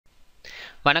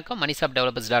வணக்கம்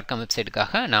moneyshopdevelopers.com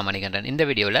வெப்சைட்டுக்காக நான் மணிகண்டன். இந்த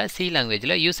வீடியோவில் C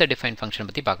லாங்குவேஜில் யூசர் டிஃபைன் ஃபங்க்ஷன்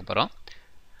பற்றி பார்க்க போகிறோம்.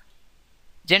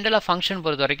 ஜென்ரலாக ஃபங்க்ஷன்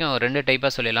பொறுத்த வரைக்கும் ரெண்டு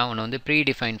டைப்பாக சொல்லலாம். ஒன்று வந்து ப்ரீ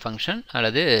டிஃபைன் ஃபங்க்ஷன்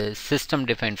அல்லது சிஸ்டம்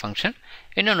டிஃபைன் ஃபங்க்ஷன்,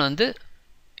 இன்னொன்று வந்து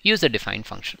user define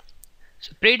function.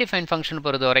 So pre define function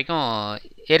பொறுத்த வரைக்கும்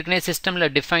ஏற்கனவே சிஸ்டமில்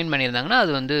டிஃபைன் பண்ணியிருந்தாங்கன்னா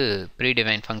அது வந்து ப்ரீ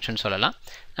டிஃபைன் ஃபங்க்ஷன் சொல்லலாம்.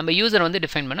 நம்ம யூசர் வந்து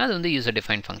டிஃபைன் பண்ணால் அது வந்து யூசர்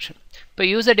டிஃபைன் ஃபங்க்ஷன். இப்போ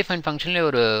யூசர் டிஃபைன் ஃபங்க்ஷன்லேயே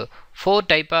ஒரு 4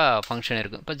 டைப்பாக ஃபங்க்ஷன்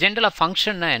இருக்குது. இப்போ ஜென்ரலாக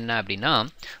ஃபங்க்ஷன்னா என்ன அப்படின்னா,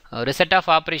 ஒரு செட் ஆஃப்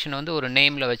ஆப்ரேஷன் வந்து ஒரு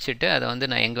நேமில் வச்சுட்டு அதை வந்து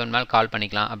நான் எங்கே வேணுமாலும் கால்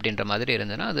பண்ணிக்கலாம் அப்படின்ற மாதிரி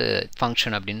இருந்ததுன்னா அது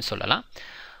ஃபங்க்ஷன் அப்படின்னு சொல்லலாம்.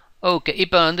 ஓகே,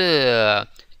 இப்போ வந்து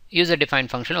யூசர் டிஃபைன்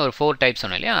ஃபங்க்ஷனில் ஒரு 4 டைப்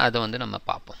சொன்னோம் இல்லையா, அதை வந்து நம்ம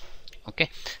பார்ப்போம். ஓகே,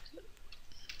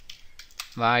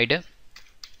 void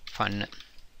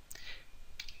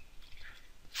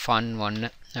fun1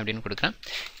 அப்படின்னு கொடுக்குறேன்.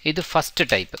 இது first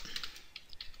type,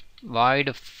 void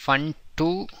fun2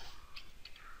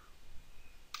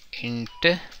 int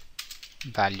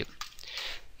value.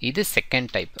 இது செகண்ட்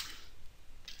டைப்,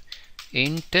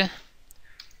 int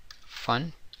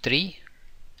fun3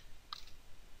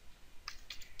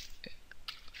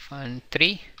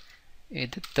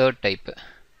 இது தேர்ட் டைப்பு,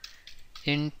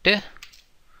 int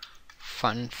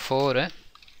fun4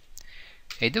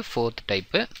 இது ஃபோர்த்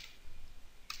டைப்பு.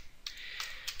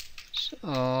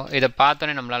 இதை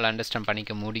பார்த்தோன்னே நம்மளால் அண்டர்ஸ்டாண்ட்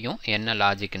பண்ணிக்க முடியும் என்ன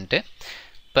லாஜிக்ன்ட்டு.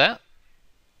 இப்போ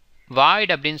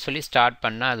வாய்ட் அப்படின்னு சொல்லி ஸ்டார்ட்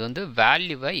பண்ணால் அது வந்து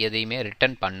வேல்யூவை எதையுமே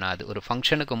ரிட்டர்ன் பண்ணாது. ஒரு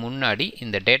ஃபங்க்ஷனுக்கு முன்னாடி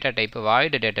இந்த data type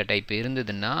void data type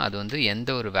இருந்ததுன்னா அது வந்து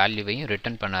எந்த ஒரு வேல்யூவையும்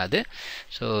ரிட்டர்ன் பண்ணாது.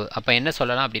 ஸோ அப்போ என்ன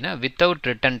சொல்லலாம் அப்படின்னா, வித்தவுட்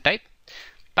ரிட்டர்ன் டைப்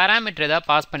பேராமீட்டர் ஏதாவது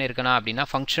பாஸ் பண்ணியிருக்கணும் அப்படின்னா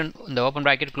ஃபங்க்ஷன் இந்த ஓப்பன்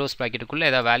ப்ராக்கெட் க்ளோஸ் ப்ராக்கெட்டுக்குள்ளே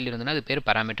ஏதாவது வேல்யூ இருந்ததுன்னா அது பேர்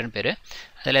பேராமீட்டர்னு பேர்.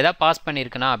 அதில் ஏதாவது பாஸ்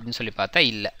பண்ணியிருக்கணும் அப்படின்னு சொல்லி பார்த்தா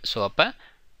இல்லை. ஸோ அப்போ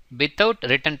without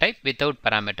return type without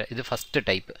parameter, இது ஃபஸ்ட்டு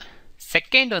டைப்பு.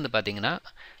 செகண்ட் வந்து பார்த்தீங்கன்னா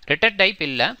ரிட்டன் டைப்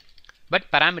இல்லை, பட்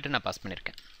பேராமீட்டர் நான் பாஸ்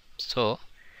பண்ணியிருக்கேன். ஸோ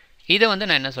இதை வந்து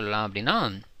நான் என்ன சொல்லலாம் அப்படின்னா,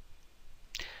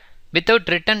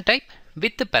 without return type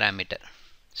with parameter.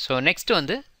 So next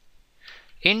வந்து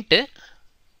இன்ட்டு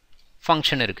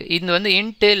ஃபங்க்ஷன் இருக்குது. இது வந்து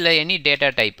இன்ட்டு இல்லை எனி டேட்டா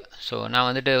டைப். ஸோ நான்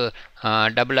வந்துட்டு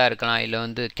டபுளாக இருக்கலாம், இல்லை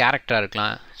வந்து கேரக்டராக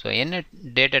இருக்கலாம். ஸோ என்ன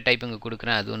டேட்டா டைப் இங்கே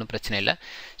கொடுக்குறேன் அது ஒன்றும் பிரச்சனை இல்லை.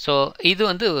 ஸோ இது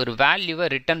வந்து ஒரு வேல்யூவை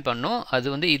ரிட்டர்ன் பண்ணும். அது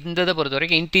வந்து இந்த இதை பொறுத்த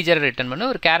வரைக்கும் இன்டீஜரை ரிட்டர்ன்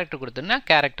பண்ணும். ஒரு கேரக்டர் கொடுத்தோன்னா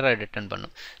கேரக்டரை ரிட்டர்ன்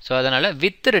பண்ணும். ஸோ அதனால்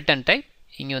வித் ரிட்டன் டைப்,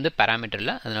 இங்கே வந்து பேராமீட்டர்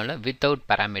இல்லை, அதனால் வித்தவுட்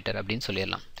பேராமீட்டர் அப்படின்னு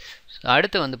சொல்லிடலாம். ஸோ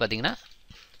அடுத்து வந்து பார்த்திங்கன்னா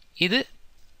இது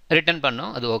ரிட்டர்ன்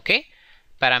பண்ணும், அது ஓகே.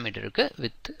 பேராமீட்டர் இருக்குது,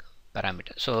 வித்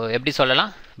parameter. So எப்படி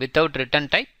சொல்லலாம், without return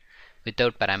type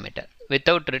without parameter,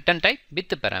 without return type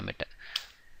with parameter,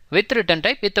 with return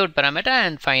type without parameter,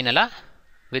 and finally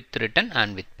with return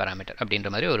and with parameter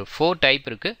அப்படின்ற மாதிரி ஒரு 4 டைப்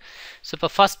இருக்குது. ஸோ இப்போ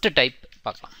ஃபஸ்ட்டு டைப்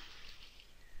பார்க்கலாம்.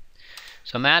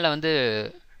 So மேலே வந்து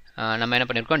நம்ம என்ன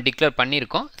பண்ணியிருக்கோம், டிக்ளேர்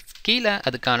பண்ணியிருக்கோம். கீழே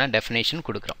அதுக்கான டெஃபினேஷன்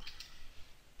கொடுக்குறோம்.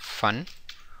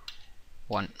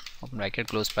 fun1 open bracket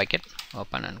close bracket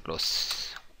open and close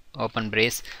open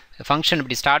brace. Function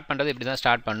இப்படி ஸ்டார்ட் பண்ணுறது இப்படி தான்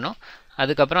ஸ்டார்ட் பண்ணணும்.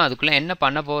 அதுக்கப்புறம் அதுக்குள்ளே என்ன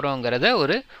பண்ண போகிறோங்கிறத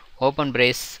ஒரு ஓப்பன்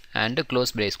பிரேஸ் அண்டு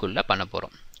க்ளோஸ் பிரேஸ்க்குள்ளே பண்ண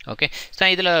போகிறோம். ஓகே, ஸோ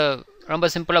இதில் ரொம்ப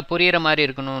சிம்பிளாக புரிகிற மாதிரி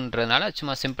இருக்கணுன்றதுனால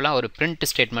சும்மா சிம்பிளாக ஒரு பிரிண்ட்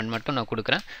ஸ்டேட்மெண்ட் மட்டும் நான்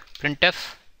கொடுக்குறேன். printf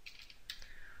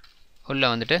உள்ளே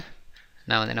வந்துட்டு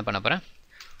நான் வந்து என்ன பண்ண போகிறேன்,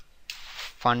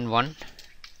 fun1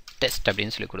 test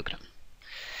அப்படின்னு சொல்லி கொடுக்குறேன்.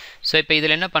 ஸோ இப்போ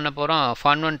இதில் என்ன பண்ண போகிறோம்,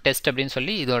 fun1 test அப்படின்னு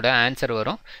சொல்லி இதோட ஆன்சர்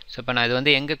வரும். ஸோ இப்போ நான் இது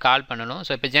வந்து எங்கே கால் பண்ணணும்.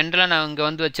 ஸோ இப்போ ஜென்ரலாக நான் இங்கே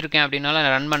வந்து வச்சுருக்கேன் அப்படின்னாலும்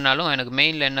நான் ரன் பண்ணாலும் எனக்கு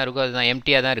மெயினில் என்ன இருக்கோ அதுதான்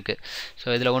எம்டியாக தான் இருக்குது. ஸோ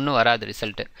இதில் ஒன்றும் வராது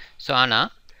ரிசல்ட்டு. ஸோ ஆனால்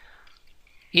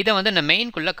இதை வந்து நான்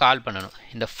மெயின்குள்ளே கால் பண்ணணும்.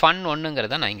 இந்த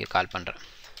fun1ங்கிறத நான் இங்கே கால் பண்ணுறேன்.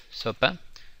 ஸோ இப்போ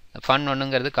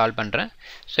fun1ங்கிறது கால் பண்ணுறேன்.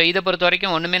 ஸோ இதை பொறுத்த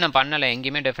வரைக்கும் ஒன்றுமே நான் பண்ணலை,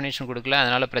 எங்கேயுமே டெஃபினேஷன் கொடுக்கல,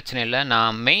 அதனால் பிரச்சனை இல்லை.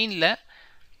 நான் மெயினில்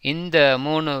இந்த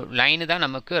 3 லைனு தான்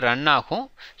நமக்கு ரன் ஆகும்.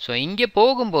 ஸோ இங்கே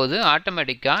போகும்போது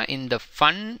ஆட்டோமேட்டிக்காக இந்த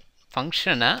ஃபன்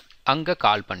ஃபங்க்ஷனை அங்கே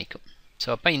கால் பண்ணிக்கும். ஸோ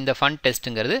அப்போ இந்த ஃபன்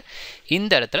டெஸ்ட்டுங்கிறது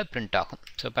இந்த இடத்துல பிரிண்ட் ஆகும்.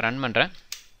 ஸோ இப்போ ரன் பண்ணுறேன்.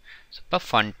 ஸோ இப்போ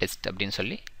ஃபன் டெஸ்ட் அப்படின்னு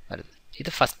சொல்லி வருது.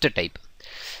 இது ஃபஸ்ட்டு டைப்,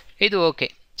 இது ஓகே.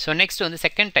 ஸோ நெக்ஸ்ட் வந்து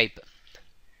செகண்ட் டைப்.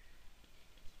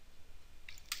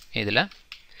 இதில்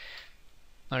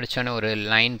முடிச்சோன்னே ஒரு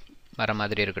லைன் வர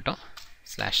மாதிரி இருக்கட்டும்,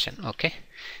 /n. Okay,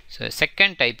 so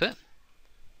second type.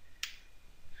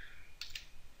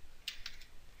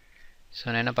 So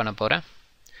நான் என்ன பண்ண போகிறேன்,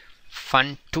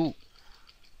 fun2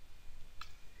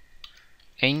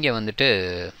 இங்கே வந்துட்டு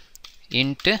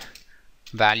into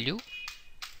value.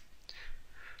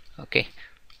 Okay,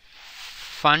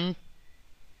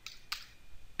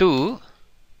 fun2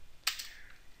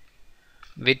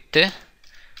 with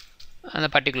அந்த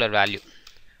particular value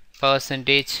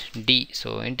 %d. So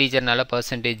இன்டீஜர்னால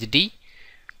 %d,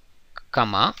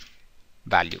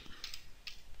 value.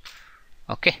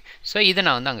 Okay, so இதை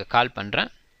நான் வந்து அங்கே கால் பண்ணுறேன்.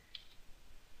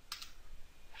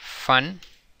 fun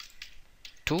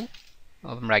 2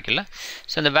 open bracket ல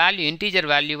so அந்த வேல்யூ இன்டிஜர்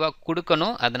வேல்யூவா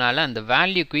கொடுக்கணும் அதனால அந்த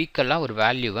வேல்யூக்கு ஈக்குவலா ஒரு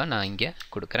வேல்யூவை நான் இங்க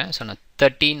கொடுக்கிறேன் so நான்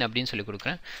 13 அப்படினு சொல்லி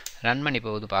கொடுக்கிறேன் ரன் பண்ணி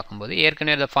போகுது பாக்கும்போது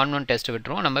ஏற்கனவே அந்த fun1 டெஸ்ட்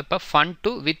விட்டுறோம் நம்ம இப்ப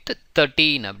fun2 with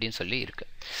 13 அப்படினு சொல்லி இருக்கு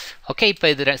ஓகே இப்போ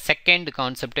இது செகண்ட்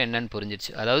கான்செப்ட் என்னன்னு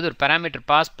புரிஞ்சிருச்சு அதாவது ஒரு பாராமீட்டர்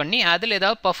பாஸ் பண்ணி அதில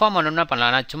ஏதாவது பெர்ஃபார்ம் பண்ணனும்னா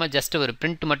பண்ணலாம் நான் சும்மா ஜஸ்ட் ஒரு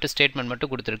பிரிண்ட் மட்டும் ஸ்டேட்மென்ட்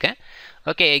மட்டும் கொடுத்திருக்கேன்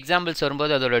ஓகே எக்ஸாம்பிள்ஸ்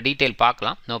வரும்போது அதோட டீடைல்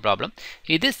பார்க்கலாம் நோ ப்ராப்ளம்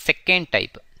இது second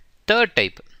type third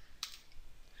type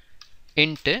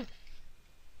int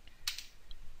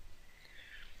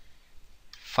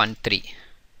fun3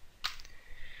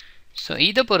 so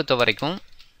இத பொறுத்த வரைக்கும்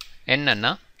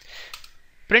என்னன்னா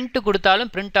print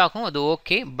கொடுத்தாலும் print ஆகும் அது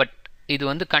ஓகே பட் இது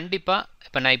வந்து கண்டிப்பா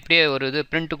இப்ப நான் இப்படியே ஒரு இது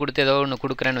print கொடுத்து ஏதோ ஒன்னு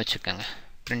கொடுக்கறேன்னு வெச்சுக்கங்க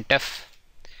printf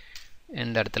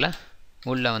இந்த இடத்துல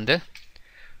உள்ள வந்து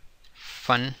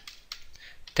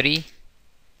fun3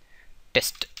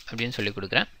 test அப்படினு சொல்லி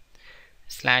கொடுக்கிறேன்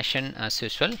 /n as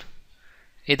usual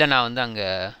இத நான் வந்து அங்க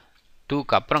 2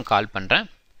 க்கு அப்புறம் கால் பண்றேன்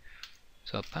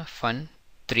சோ அப்ப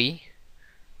fun3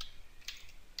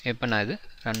 இப்போ நான் இது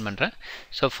ரன் பண்றேன்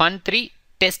சோ fun3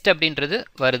 டெஸ்ட் அப்படின்றது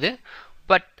வருது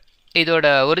பட் இதோட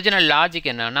ஒரிஜினல்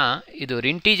லாஜிக் என்னன்னா இது ஒரு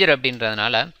இன்டிஜர்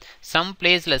அப்படின்றதனால சம்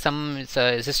பிளேஸ்ல சம்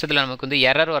சிஸ்டத்துல நமக்கு வந்து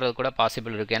எரர் வரது கூட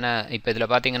பாசிபிள் இருக்கு ஏனா இப்போ இதல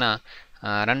பாத்தீங்கன்னா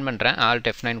ரன் பண்றேன் alt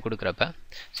f9 கொடுக்கறப்ப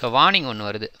சோ வார்னிங் ஒன்னு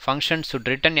வருது function should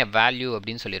return a value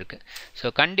அப்படினு சொல்லி இருக்கு சோ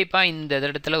கண்டிப்பா இந்த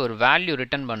இடத்துல ஒரு வேல்யூ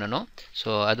ரிட்டர்ன் பண்ணனும்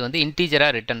சோ அது வந்து இன்டிஜரா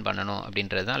ரிட்டர்ன் பண்ணனும்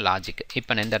அப்படின்றது தான் லாஜிக்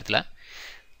இப்போ நான் இந்த இடத்துல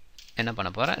என்ன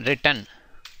பண்ண போறேன் ரிட்டர்ன்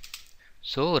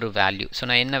சோ ஒரு வேல்யூ சோ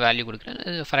நான் என்ன வேல்யூ கொடுக்கிறேன்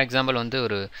ஃபார் எக்ஸாம்பிள் வந்து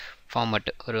ஒரு ஃபார்மட்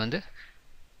ஒரு வந்து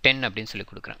 10 அப்படினு சொல்லி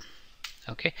கொடுக்கிறேன்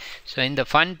ஓகே சோ இந்த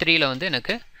fun3 ல வந்து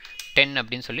எனக்கு 10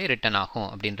 அப்படினு சொல்லி ரிட்டர்ன் ஆகும்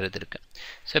அப்படின்றது இருக்கு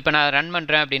சோ இப்போ நான் ரன்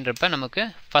பண்றேன் அப்படின்றப்ப நமக்கு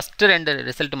ஃபர்ஸ்ட் ரெண்டு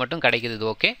ரிசல்ட் மட்டும் கிடைக்குது இது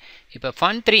ஓகே இப்போ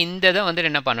fun3 இந்த இத வந்து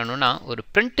என்ன பண்ணனும்னா ஒரு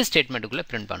print ஸ்டேட்மென்ட்க்குள்ள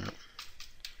print பண்ணனும்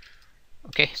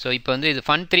ஓகே சோ இப்போ வந்து இது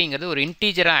fun3ங்கிறது ஒரு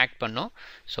இன்டிஜரா ஆக்ட் பண்ணும்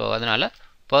சோ அதனால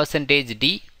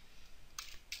 %d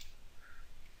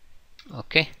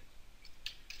ஓகே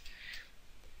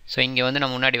சோ இங்க வந்து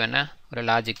நம்ம முன்னாடி வேணா ஒரு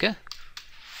logic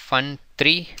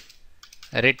fun3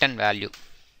 return value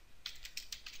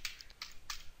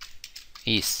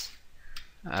is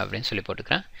அப்படினு சொல்லி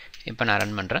போட்டுக்கிறேன் இப்போ நான்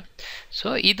ரன் பண்றேன் சோ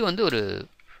இது வந்து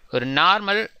ஒரு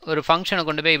நார்மல் ஒரு ஃபங்க்ஷனை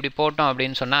கொண்டு போய் இப்படி போட்டோம்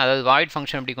அப்படினு சொன்னா அதாவது void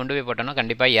ஃபங்க்ஷன் இப்படி கொண்டு போய் போட்டோம்னா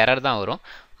கண்டிப்பா எரர் தான் வரும்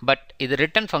பட் இது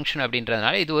ரிட்டர்ன் ஃபங்க்ஷன்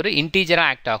அப்படின்றதனால இது ஒரு இன்டிஜரா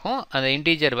ஆக்ட் ஆகும் அந்த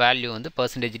இன்டிஜர் வேல்யூ வந்து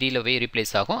 %d ல போய்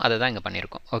ரீப்ளேஸ் ஆகும் அத தான் இங்க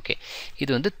பண்ணிருக்கோம் ஓகே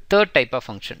இது வந்து தேர்ட் டைப் ஆஃப்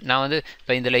ஃபங்க்ஷன் நான் வந்து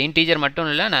இப்போ இதல இன்டிஜர் மட்டும்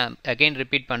இல்ல நான் அகைன்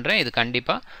ரிப்பீட் பண்றேன் இது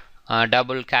கண்டிப்பா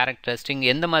டபுள் கேரக்டர் ஸ்ட்ரிங்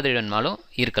எந்த மாதிரி வேணுமாலும்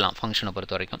இருக்கலாம் ஃபங்க்ஷனை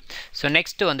பொறுத்த வரைக்கும் சோ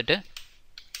நெக்ஸ்ட் வந்துட்டு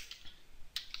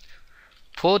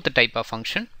fourth type of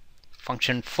function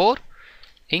function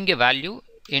 4 இங்க value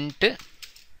int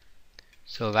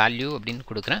so value அப்படினு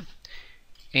கொடுக்கிறேன்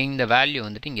இந்த value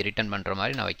வந்துட்டு இங்க ரிட்டர்ன் பண்ற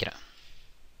மாதிரி நான் வைக்கிறேன்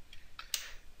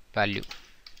value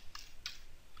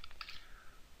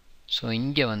so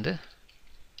இங்க வந்து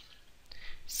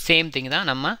சேம் thing தான்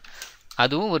நம்ம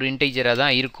அதுவும் ஒரு இன்டிஜரா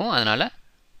தான் இருக்கும் அதனால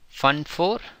fun4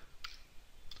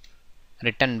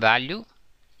 return value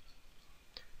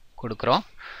கொடுக்கிறோம்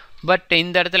பட்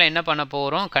இந்த இடத்துல என்ன பண்ண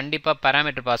போறோம் கண்டிப்பா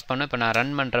பாராமீட்டர் பாஸ் பண்ணனும் இப்போ நான்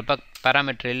ரன் பண்றப்ப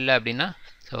பாராமீட்டர் இல்ல அப்படினா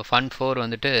சோ fun4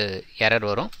 வந்துட்டு எரர்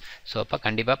வரும் சோ அப்ப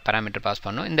கண்டிப்பா பாராமீட்டர் பாஸ்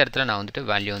பண்ணனும் இந்த இடத்துல நான் வந்துட்டு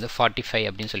வேல்யூ வந்து 45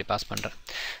 அப்படினு சொல்லி பாஸ் பண்றேன்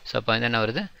சோ அப்ப என்ன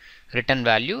வருது return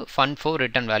value fun4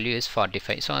 return value is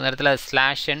 45 so அந்த இடத்துல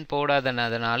 /n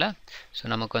போடாதனால சோ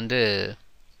நமக்கு வந்து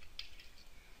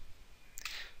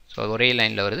சோ ஒரே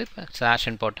லைன்ல வருது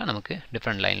 /n போட்டா நமக்கு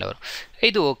டிஃபரண்ட் லைன்ல வரும்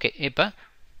இது ஓகே இப்போ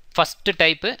ஃபர்ஸ்ட்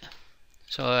டைப்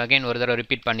so again ஒரு தடவை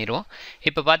ரிப்பீட் பண்ணிடுவோம்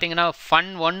இப்போ பாத்தீங்கன்னா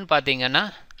fun1 பாத்தீங்கன்னா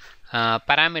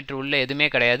பாராமீட்டர் உள்ள எதுமே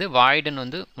கிடையாது void ன்னு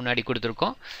வந்து முன்னாடி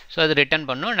கொடுத்திருக்கோம் சோ அது ரிட்டர்ன்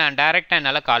பண்ணும் நான் டைரக்டா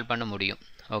என்னால கால் பண்ண முடியும்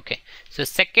ஓகே சோ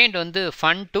செகண்ட் வந்து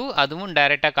fun2 அதுவும்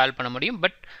டைரக்டா கால் பண்ண முடியும்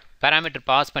பட் பாராமீட்டர்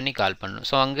பாஸ் பண்ணி கால் பண்ணனும்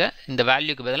சோ அங்க இந்த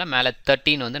வேல்யூக்கு பதிலா மேல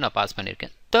 13 வந்து நான் பாஸ்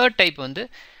பண்ணிருக்கேன் தேர்ட் டைப் வந்து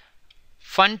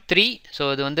fun3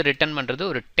 சோ இது வந்து ரிட்டர்ன் பண்றது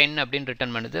ஒரு 10 அப்படினு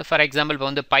ரிட்டர்ன் பண்ணுது ஃபார் எக்ஸாம்பிள் இப்போ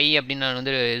வந்து pi அப்படினு நான்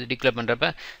வந்து டிக்ளேர்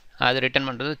பண்றப்ப அது ரிட்டர்ன்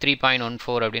பண்றது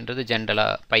 3.14 அப்படின்றது ஜெனரலா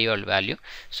பைவால் வேல்யூ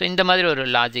சோ இந்த மாதிரி ஒரு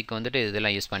லாஜிக் வந்துட்டு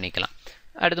இதெல்லாம் யூஸ் பண்ணிக்கலாம்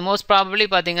அடுத்து மோஸ்ட் ப்ராபபிலி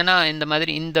பாத்தீங்கன்னா இந்த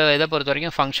மாதிரி இந்த இத பொறுத்த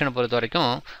வரைக்கும் ஃபங்க்ஷனை பொறுத்த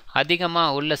வரைக்கும் அதிகமா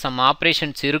உள்ள சம்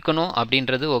ஆபரேஷன்ஸ் இருக்கணும்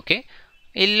அப்படின்றது ஓகே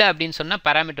இல்ல அப்படினு சொன்னா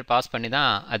பாராமீட்டர் பாஸ் பண்ணி தான்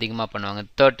அதிகமா பண்ணுவாங்க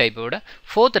தேர்ட் டைப்போட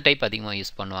ஃபோர்த் டைப் அதிகமா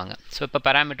யூஸ் பண்ணுவாங்க சோ இப்போ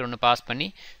பாராமீட்டர் ஒன்னு பாஸ் பண்ணி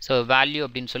சோ வேல்யூ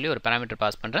அப்படினு சொல்லி ஒரு பாராமீட்டர்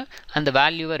பாஸ் பண்றேன் அந்த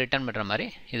வேல்யூவை ரிட்டர்ன் பண்ற மாதிரி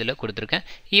இதல கொடுத்திருக்கேன்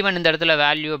ஈவன் இந்த இடத்துல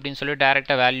வேல்யூ அப்படினு சொல்லி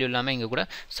டைரக்டா வேல்யூ இல்லாம இங்க கூட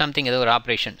சம்திங் ஏதோ ஒரு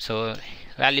ஆபரேஷன் சோ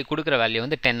வேல்யூ கொடுக்கிற வேல்யூ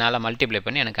வந்து 10 ஆல மல்டிப்ளை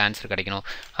பண்ணி எனக்கு ஆன்சர் கிடைக்கணும்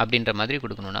அப்படின்ற மாதிரி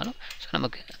கொடுக்கணும்னாலும் சோ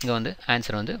நமக்கு இங்க வந்து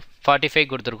ஆன்சர் வந்து 45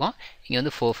 கொடுத்திருக்கோம் இங்க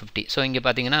வந்து 450 சோ இங்க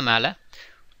பாத்தீங்கன்னா மேல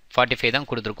 45 தான்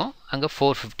கொடுத்துருக்கோம், அங்கே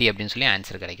 450 அப்படின்னு சொல்லி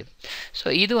ஆன்சர் கிடைக்குது. ஸோ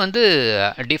இது வந்து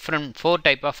டிஃப்ரெண்ட் 4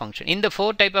 டைப் ஆஃப் ஃபங்க்ஷன். இந்த 4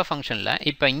 டைப் ஆஃப் ஃபங்க்ஷனில்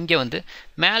இப்போ இங்கே வந்து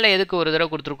மேலே எதுக்கு ஒரு தடவை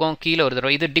கொடுத்துருக்கோம், கீழே ஒரு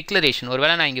தடவை, இது டிக்ளரேஷன்.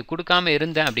 ஒருவேளை நான் இங்கே கொடுக்காம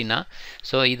இருந்தேன் அப்படின்னா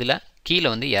ஸோ இதில் கீழே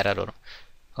வந்து எரர் வரும்.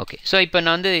 ஓகே, ஸோ இப்போ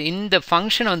நான் வந்து இந்த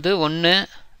ஃபங்க்ஷன் வந்து ஒன்று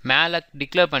மேலே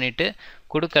டிக்ளேர் பண்ணிவிட்டு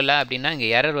கொடுக்கல அப்படின்னா இங்கே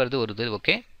எரர் வருது வருது.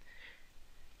 ஓகே,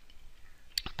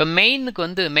 இப்போ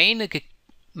மெயினுக்கு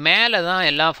மேலே தான்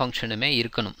எல்லா ஃபங்க்ஷனுமே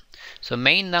இருக்கணும். ஸோ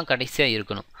மெயின் தான் கடைசியாக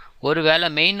இருக்கணும். ஒருவேளை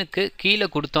மெயினுக்கு கீழே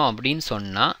கொடுத்தோம் அப்படின்னு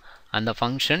சொன்னால் அந்த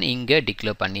ஃபங்க்ஷன் இங்கே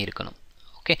டிக்ளேர் பண்ணியிருக்கணும்.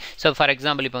 ஓகே, ஸோ ஃபார்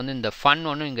எக்ஸாம்பிள் இப்போ வந்து இந்த ஃபன்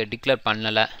ஒன்றும் இங்கே டிக்ளேர்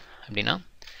பண்ணலை அப்படின்னா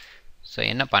ஸோ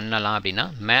என்ன பண்ணலாம் அப்படின்னா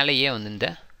மேலேயே வந்து இந்த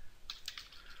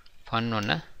ஃபன்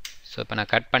ஒன்று, ஸோ இப்போ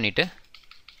நான் கட் பண்ணிவிட்டு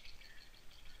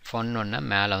ஃபன் ஒன்று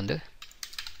மேலே வந்து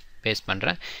பேஸ்ட்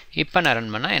பண்ணுறேன். இப்போ நான்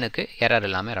ரன் பண்ணால் எனக்கு எரர்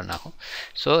இல்லாமல் ரன் ஆகும்.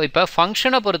 ஸோ இப்போ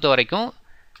ஃபங்க்ஷனை பொறுத்த வரைக்கும்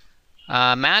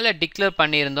மேலே டிக்ளேர்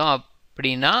பண்ணியிருந்தோம்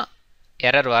அப்படின்னா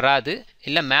எரர் வராது,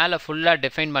 இல்லை மேலே ஃபுல்லாக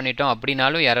டிஃபைன் பண்ணிட்டோம்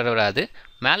அப்படின்னாலும் எரர் வராது.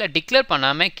 மேலே டிக்ளேர்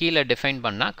பண்ணாமல் கீழே டிஃபைன்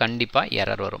பண்ணால் கண்டிப்பாக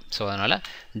எரர் வரும். ஸோ அதனால்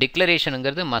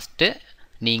டிக்ளரேஷனுங்கிறது மஸ்ட்டு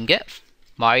நீங்கள்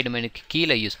வாய்டு மெனுக்கு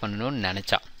கீழே யூஸ் பண்ணணும்னு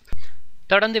நினச்சா.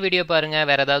 தொடர்ந்து வீடியோ பாருங்கள்.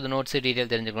 வேறு ஏதாவது நோட்ஸு டீட்டெயில்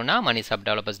தெரிஞ்சுக்கணுன்னா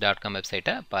moneyshopdevelopers.com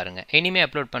வெப்சைட்டை பாருங்கள். இனிமேல்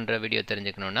அப்லோட் பண்ணுற வீடியோ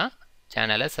தெரிஞ்சுக்கணுன்னா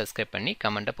சேனலை சப்ஸ்கிரைப் பண்ணி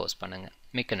கமெண்ட்டை போஸ்ட் பண்ணுங்கள்.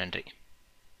 மிக்க நன்றி.